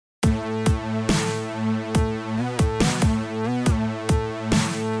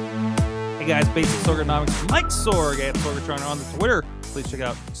guys, Basic Sorganomics, Mike Sorg at Sorgatron on the Twitter. Please check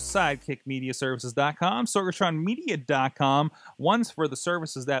out SidekickMediaServices.com, SorgatronMedia.com. One's for the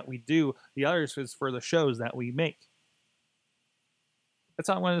services that we do, the other is for the shows that we make. That's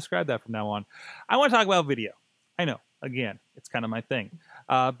how I want to describe that from now on. I want to talk about video. I know, again, it's kind of my thing.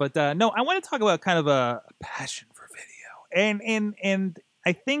 But no, I want to talk about kind of a passion for video. And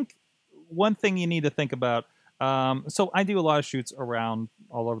I think one thing you need to think about, so I do a lot of shoots around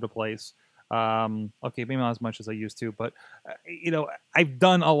all over the place. Okay, maybe not as much as I used to, but you know, I've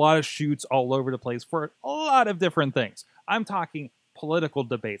done a lot of shoots all over the place for a lot of different things. I'm talking political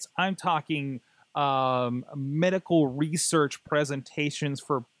debates. I'm talking medical research presentations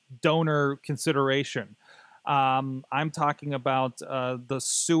for donor consideration. I'm talking about the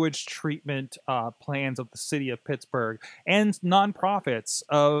sewage treatment plans of the city of Pittsburgh and nonprofits,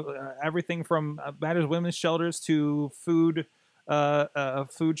 everything from battered women's shelters to food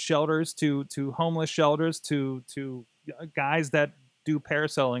shelters to homeless shelters to guys that do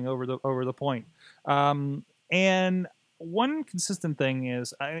parasailing over the point. And one consistent thing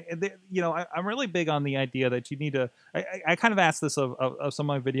is, I'm really big on the idea that you need to. I kind of ask this of some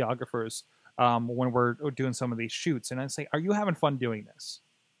of my videographers when we're doing some of these shoots, and I say, "Are you having fun doing this?"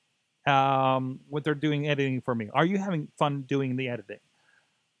 What they're doing editing for me, are you having fun doing the editing?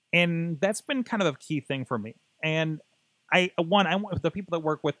 And that's been kind of a key thing for me. And I want the people that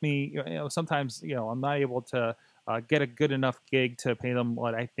work with me. Sometimes I'm not able to get a good enough gig to pay them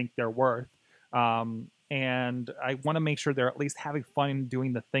what I think they're worth. And I want to make sure they're at least having fun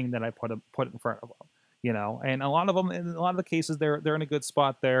doing the thing that I put in front of them. And a lot of them, in a lot of the cases, they're in a good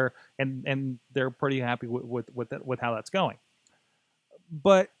spot there, and they're pretty happy with how that's going.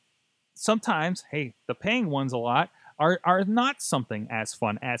 But sometimes, hey, the paying ones a lot are not something as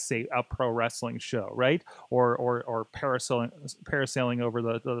fun as, say, a pro wrestling show, right? Or parasailing over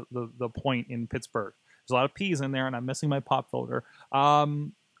the point in Pittsburgh. There's a lot of P's in there, and I'm missing my pop filter.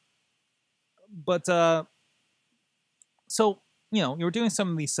 So you're doing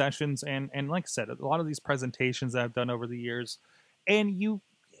some of these sessions, and like I said, a lot of these presentations that I've done over the years, and you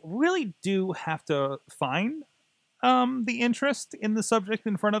really do have to find the interest in the subject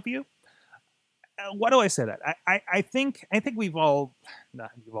in front of you. Why do I say that? I think we've all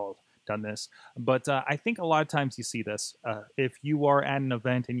done this, but I think a lot of times you see this. If you are at an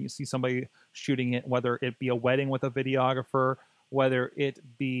event and you see somebody shooting it, whether it be a wedding with a videographer, whether it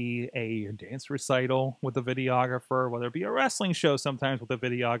be a dance recital with a videographer, whether it be a wrestling show sometimes with a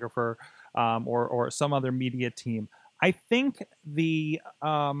videographer, or some other media team, I think the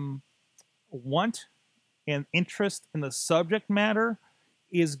want and interest in the subject matter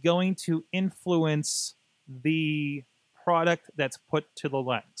is going to influence the product that's put to the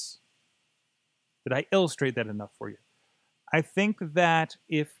lens. Did I illustrate that enough for you? I think that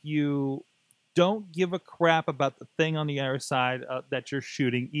if you don't give a crap about the thing on the other side that you're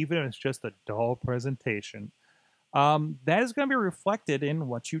shooting, even if it's just a dull presentation, that is going to be reflected in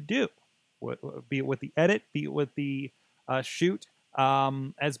what you do, be it with the edit, be it with the shoot,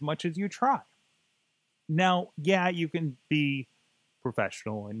 as much as you try. Now, yeah, you can be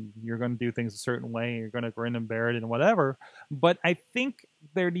professional and you're going to do things a certain way, and you're going to grin and bear it and whatever, but I think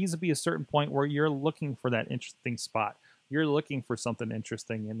there needs to be a certain point where you're looking for that interesting spot. You're looking for something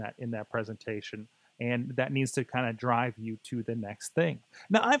interesting in that presentation, and that needs to kind of drive you to the next thing.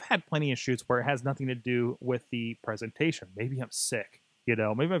 Now, I've had plenty of shoots where it has nothing to do with the presentation. Maybe I'm sick,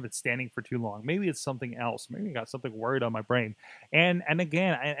 maybe I've been standing for too long. Maybe it's something else. Maybe I got something worried on my brain. And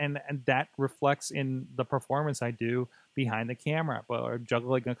again, and that reflects in the performance I do behind the camera. But I'm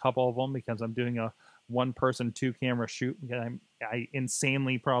juggling a couple of them because I'm doing a one-person, two-camera shoot. I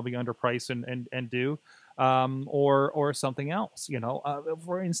insanely probably underprice and do. Or something else,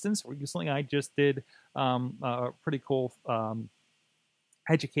 For instance, recently I just did a pretty cool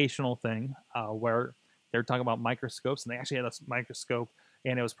educational thing where they're talking about microscopes, and they actually had a microscope,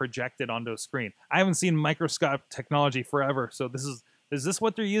 and it was projected onto a screen. I haven't seen microscope technology forever, so is this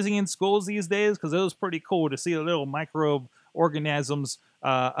what they're using in schools these days? Because it was pretty cool to see the little microbe organisms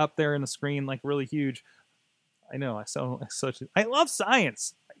up there in the screen, like really huge. I know, I love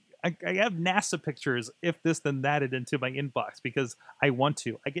science. I have NASA pictures, if this then thatted, into my inbox because I want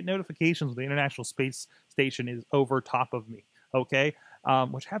to. I get notifications when the International Space Station is over top of me, okay?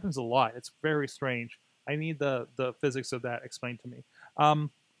 Which happens a lot. It's very strange. I need the physics of that explained to me.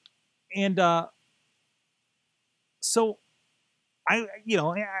 So I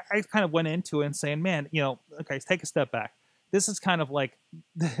kind of went into it and saying, man, okay, take a step back. This is kind of like,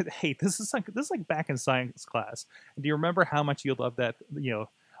 hey, this is like back in science class. Do you remember how much you loved that,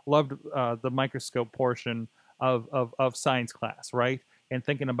 loved the microscope portion of science class, right? and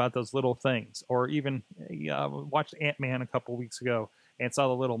thinking about those little things. Or even watched Ant-Man a couple weeks ago and saw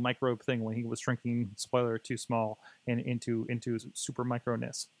the little microbe thing when he was shrinking, spoiler, too small, and into super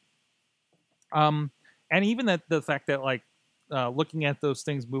microness. And even the fact that like looking at those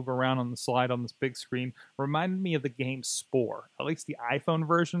things move around on the slide on this big screen reminded me of the game Spore, at least the iPhone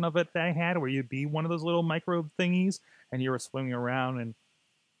version of it that I had, where you'd be one of those little microbe thingies and you were swimming around and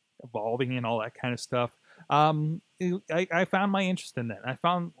evolving and all that kind of stuff. I found my interest in that. I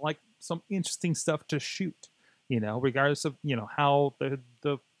found like some interesting stuff to shoot, regardless of how the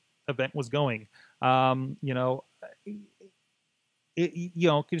event was going.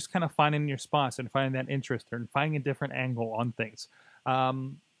 Just kind of finding your spots and finding that interest and finding a different angle on things.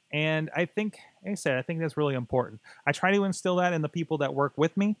 And I think, like I said, I think that's really important. I try to instill that in the people that work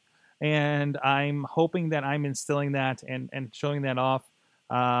with me, and I'm hoping that I'm instilling that and showing that off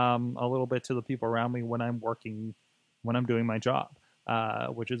a little bit to the people around me when I'm doing my job,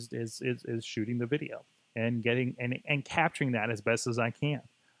 which is shooting the video and getting and capturing that as best as I can,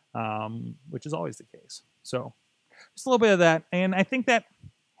 which is always the case. So just a little bit of that. And I think that,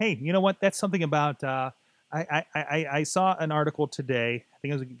 hey, you know what? That's something about, I saw an article today, I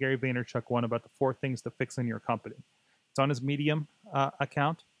think it was a Gary Vaynerchuk one, about the 4 things to fix in your company. It's on his Medium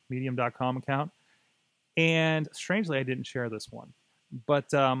account, medium.com account. And strangely, I didn't share this one.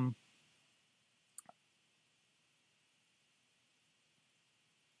 But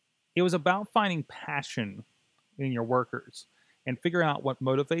it was about finding passion in your workers and figuring out what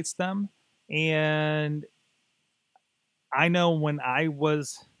motivates them. And I know when I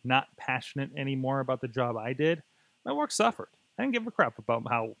was not passionate anymore about the job I did, my work suffered. I didn't give a crap about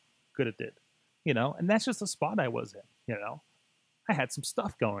how good it did, and that's just the spot I was in, I had some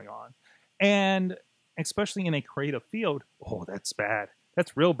stuff going on. And especially in a creative field, oh, that's bad.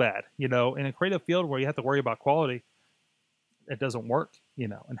 That's real bad, in a creative field where you have to worry about quality, it doesn't work,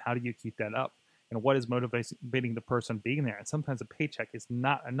 and how do you keep that up? And what is motivating the person being there? And sometimes the paycheck is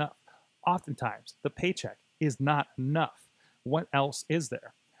not enough. Oftentimes, the paycheck is not enough. What else is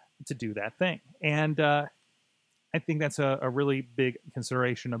there to do that thing? And I think that's a really big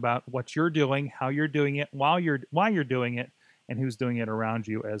consideration about what you're doing, how you're doing it, why you're doing it, and who's doing it around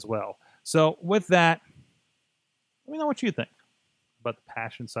you as well. So with that, let me know what you think about the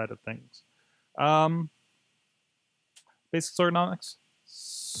passion side of things. Basic Sorganomics,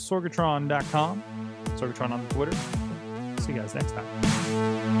 Sorgatron.com, Sorgatron on Twitter. See you guys next time.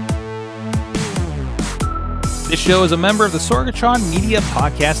 This show is a member of the Sorgatron Media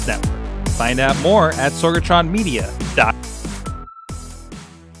Podcast Network. Find out more at sorgatronmedia.com.